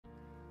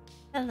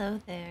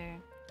Hello there.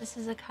 This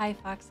is Akai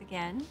Fox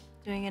again,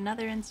 doing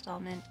another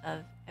installment of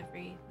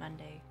Every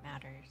Monday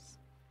Matters.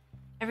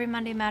 Every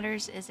Monday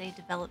Matters is a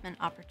development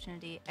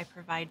opportunity I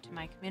provide to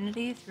my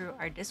community through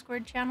our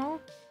Discord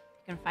channel.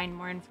 You can find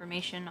more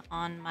information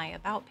on my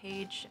About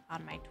page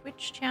on my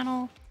Twitch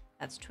channel.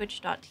 That's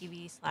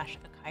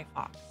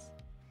twitch.tv/AkaiFox.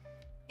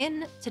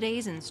 In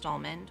today's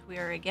installment, we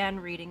are again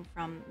reading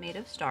from Made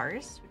of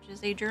Stars, which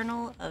is a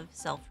journal of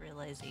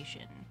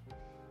self-realization.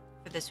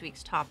 For this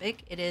week's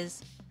topic, it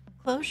is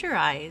close your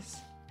eyes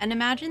and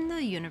imagine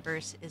the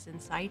universe is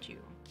inside you,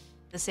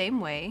 the same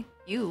way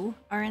you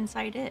are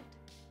inside it.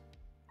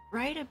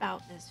 Write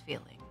about this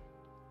feeling.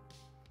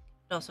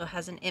 It also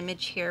has an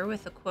image here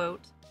with a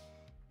quote.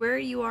 Where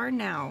you are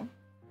now,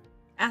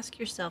 ask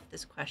yourself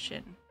this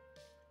question.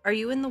 Are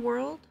you in the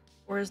world,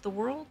 or is the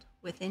world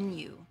within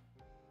you?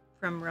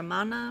 From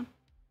Ramana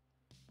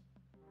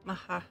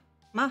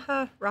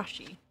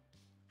Maharishi.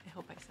 I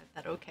hope I said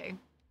that okay.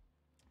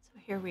 So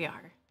here we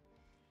are.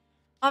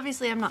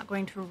 Obviously, I'm not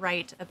going to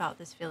write about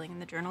this feeling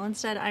in the journal.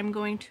 Instead, I'm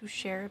going to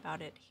share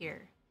about it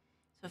here.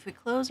 So if we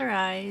close our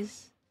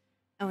eyes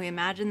and we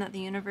imagine that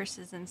the universe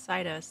is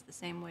inside us the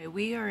same way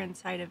we are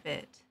inside of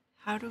it,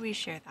 how do we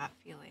share that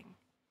feeling?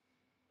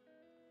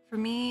 For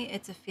me,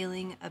 it's a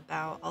feeling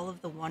about all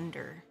of the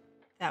wonder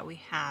that we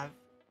have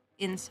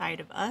inside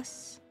of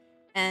us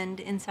and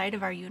inside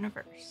of our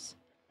universe.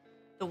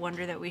 The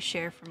wonder that we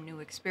share from new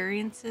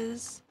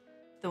experiences,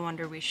 the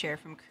wonder we share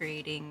from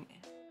creating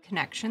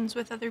connections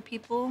with other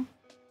people,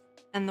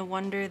 and the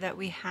wonder that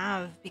we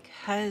have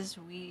because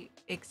we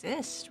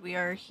exist. We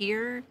are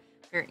here,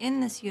 we're in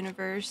this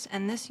universe,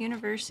 and this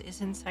universe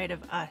is inside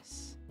of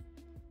us.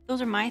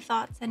 Those are my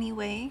thoughts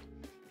anyway.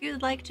 If you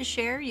would like to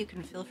share, you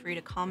can feel free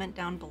to comment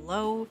down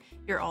below.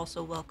 You're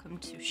also welcome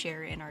to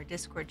share in our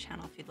Discord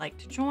channel if you'd like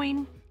to join.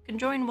 You can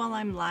join while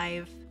I'm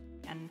live,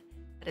 and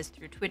that is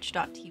through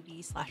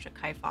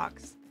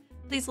twitch.tv/AkaiFox.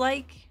 Please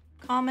like,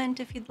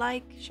 comment if you'd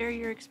like, share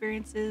your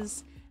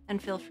experiences, and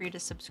feel free to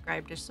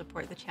subscribe to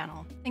support the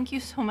channel. Thank you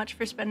so much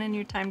for spending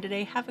your time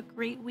today. Have a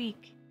great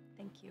week.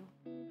 Thank you.